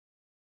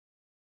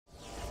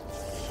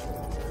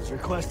As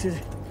requested,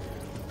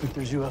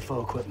 there's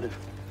UFO equipment.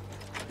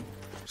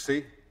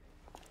 See?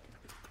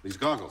 These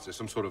goggles, there's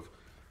some sort of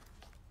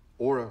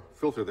aura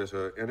filter. There's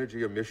an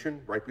energy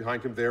emission right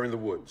behind him there in the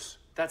woods.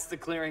 That's the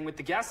clearing with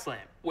the gas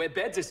lamp, where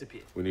Bed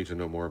disappeared. We need to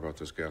know more about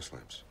those gas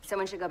lamps.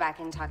 Someone should go back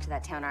and talk to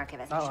that town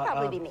archivist. It should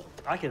probably be me.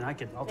 I can. I'll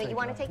take it. You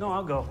want to take No,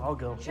 I'll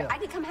go. Sure, Yeah. I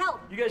could come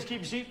help. You guys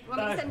keep your seat.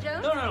 Want me to send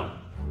Jones? No.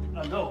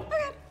 No.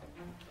 Okay.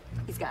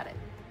 He's got it.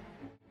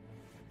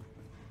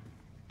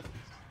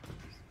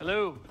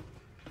 Hello.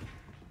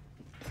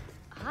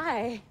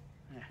 Hi.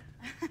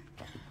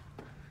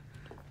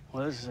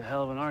 Well, this is a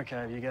hell of an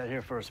archive you got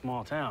here for a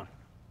small town.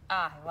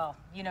 Ah, well,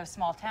 you know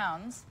small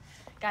towns.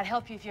 God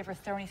help you if you ever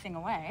throw anything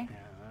away.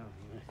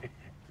 Yeah.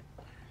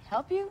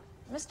 Help you,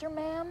 Mr.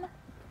 Ma'am?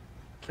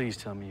 Please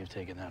tell me you've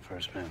taken that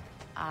first pen.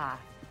 Ah,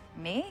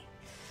 me?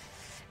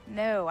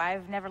 No,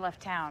 I've never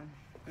left town.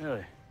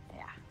 Really?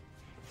 Yeah.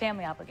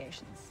 Family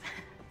obligations.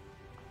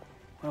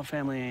 Well,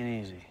 family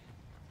ain't easy.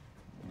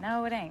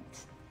 No, it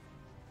ain't.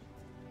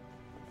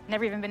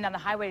 Never even been down the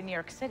highway to New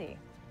York City.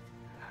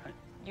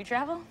 You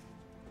travel?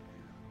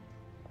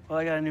 Well,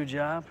 I got a new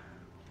job.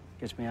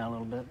 Gets me out a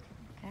little bit.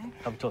 Okay.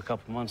 Up until a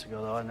couple months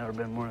ago, though, I'd never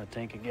been more than a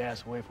tank of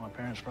gas away from my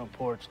parents' front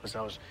porch unless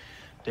I was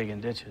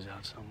digging ditches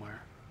out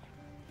somewhere.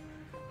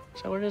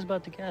 So what it is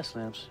about the gas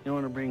lamps, you don't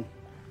want to bring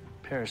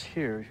Paris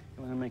here.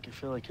 You want to make it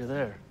feel like you're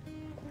there.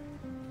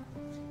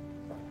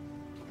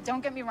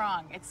 Don't get me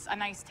wrong, it's a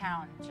nice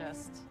town,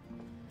 just...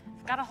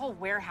 I've got a whole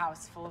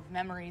warehouse full of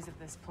memories of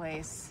this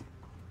place.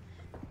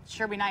 It'd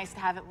sure be nice to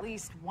have at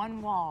least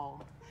one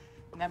wall.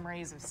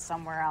 Memories of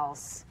somewhere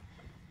else.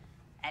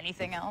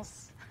 Anything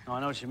else? No, I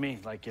know what you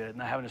mean, like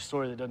not having a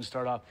story that doesn't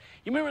start off,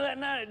 you remember that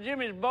night at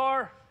Jimmy's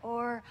bar?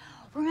 Or,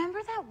 remember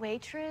that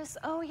waitress?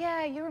 Oh,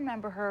 yeah, you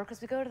remember her, because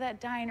we go to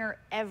that diner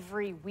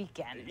every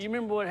weekend. You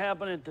remember what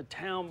happened at the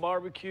town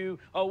barbecue?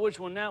 Oh, which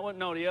one? That one?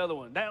 No, the other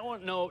one. That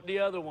one? No, the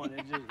other one.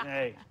 It just,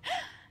 hey.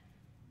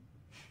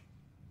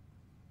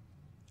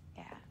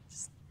 Yeah,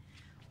 just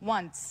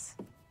once,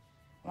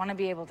 I want to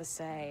be able to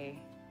say,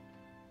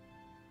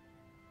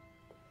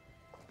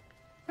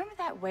 remember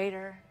that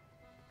waiter?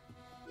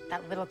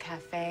 That little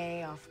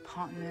cafe off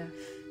Pont-Neuf?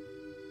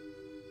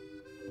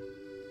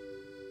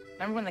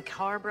 Remember when the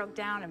car broke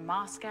down in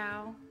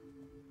Moscow?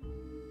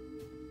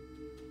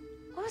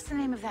 What was the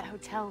name of that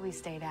hotel we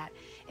stayed at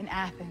in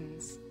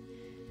Athens?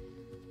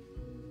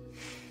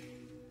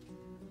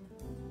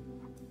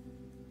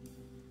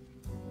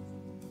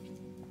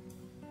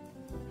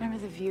 Remember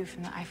the view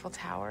from the Eiffel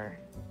Tower?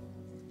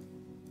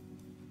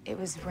 It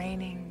was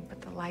raining,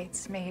 but the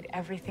lights made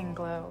everything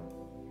glow.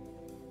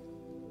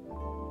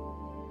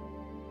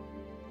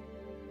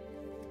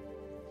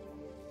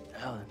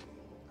 Helen,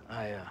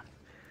 I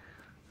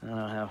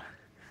don't have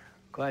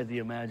quite the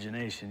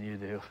imagination you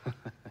do.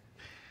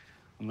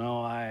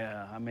 No,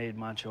 I made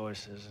my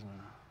choices, and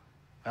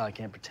well, I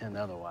can't pretend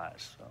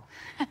otherwise,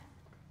 so.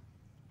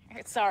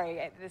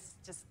 Sorry, this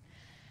just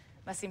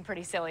must seem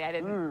pretty silly. I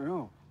didn't...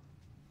 No.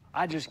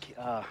 I just,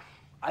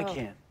 I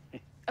can't.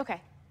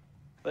 Okay.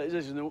 But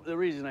the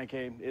reason I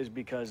came is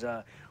because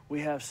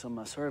we have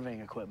some surveying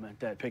equipment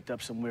that picked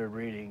up some weird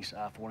readings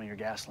for one of your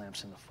gas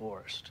lamps in the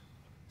forest.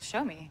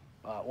 Show me.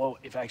 Well,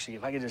 if I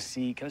could just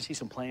see, can I see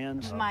some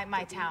plans?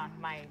 My town,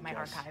 my Yes.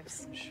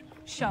 archives.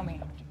 Show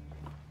me.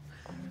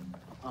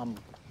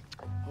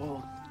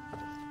 Well,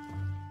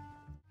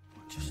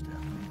 just,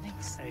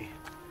 Thanks. hey,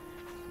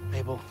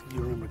 Mabel,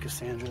 you remember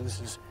Cassandra? This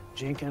is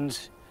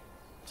Jenkins.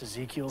 It's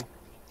Ezekiel.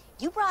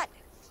 You brought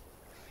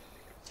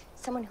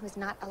someone who is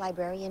not a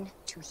librarian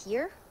to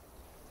here?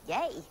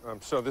 Yay.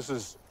 So this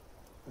is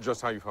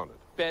just how you found it?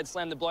 Bed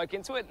slammed the bloke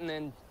into it, and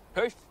then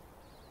poof.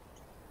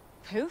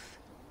 Poof?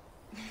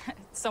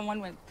 Someone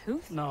went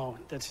poof? No,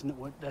 that's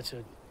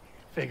a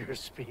figure of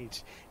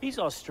speech. He's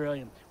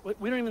Australian.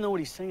 We don't even know what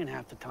he's saying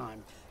half the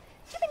time.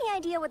 Do you have any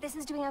idea what this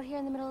is doing out here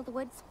in the middle of the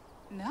woods?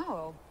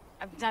 No.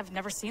 I've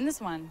never seen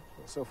this one.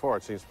 So far,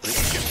 it seems pretty...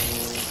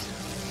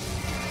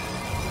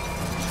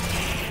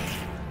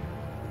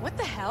 What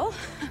the hell?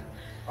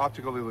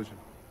 Optical illusion.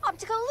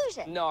 Optical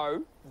illusion?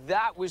 No,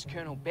 that was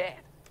Colonel Bed.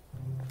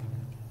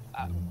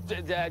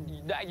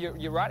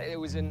 You're right, it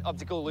was an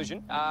optical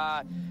illusion.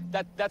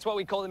 That's what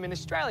we call them in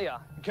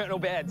Australia, Colonel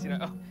Beds, you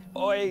know.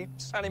 Oi,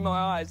 sun in my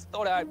eyes,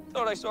 thought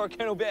I saw a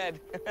Colonel Bed.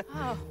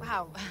 Oh,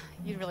 wow.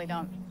 You really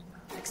don't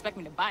expect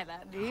me to buy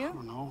that, do I you?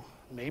 don't know.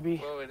 Maybe.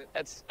 Well,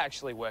 that's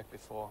actually worked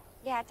before.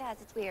 Yeah, it does.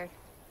 It's weird.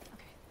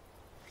 Okay.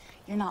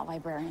 You're not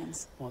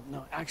librarians. Well,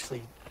 no,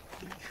 actually,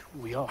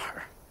 we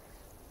are.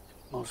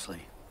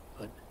 Mostly.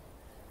 But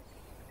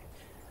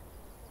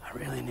I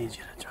really need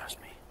you to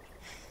trust me.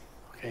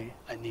 Okay?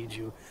 I need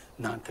you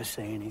not to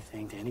say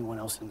anything to anyone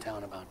else in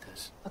town about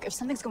this. Look, if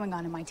something's going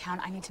on in my town,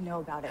 I need to know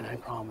about it. And I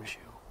promise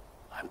you,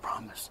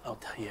 I'll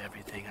tell you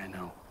everything I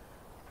know.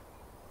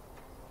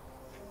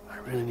 I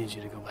really need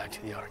you to go back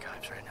to the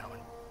archives right now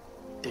and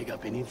dig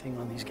up anything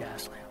on these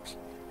gas lamps.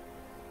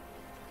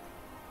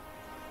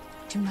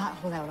 Do not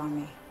hold out on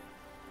me.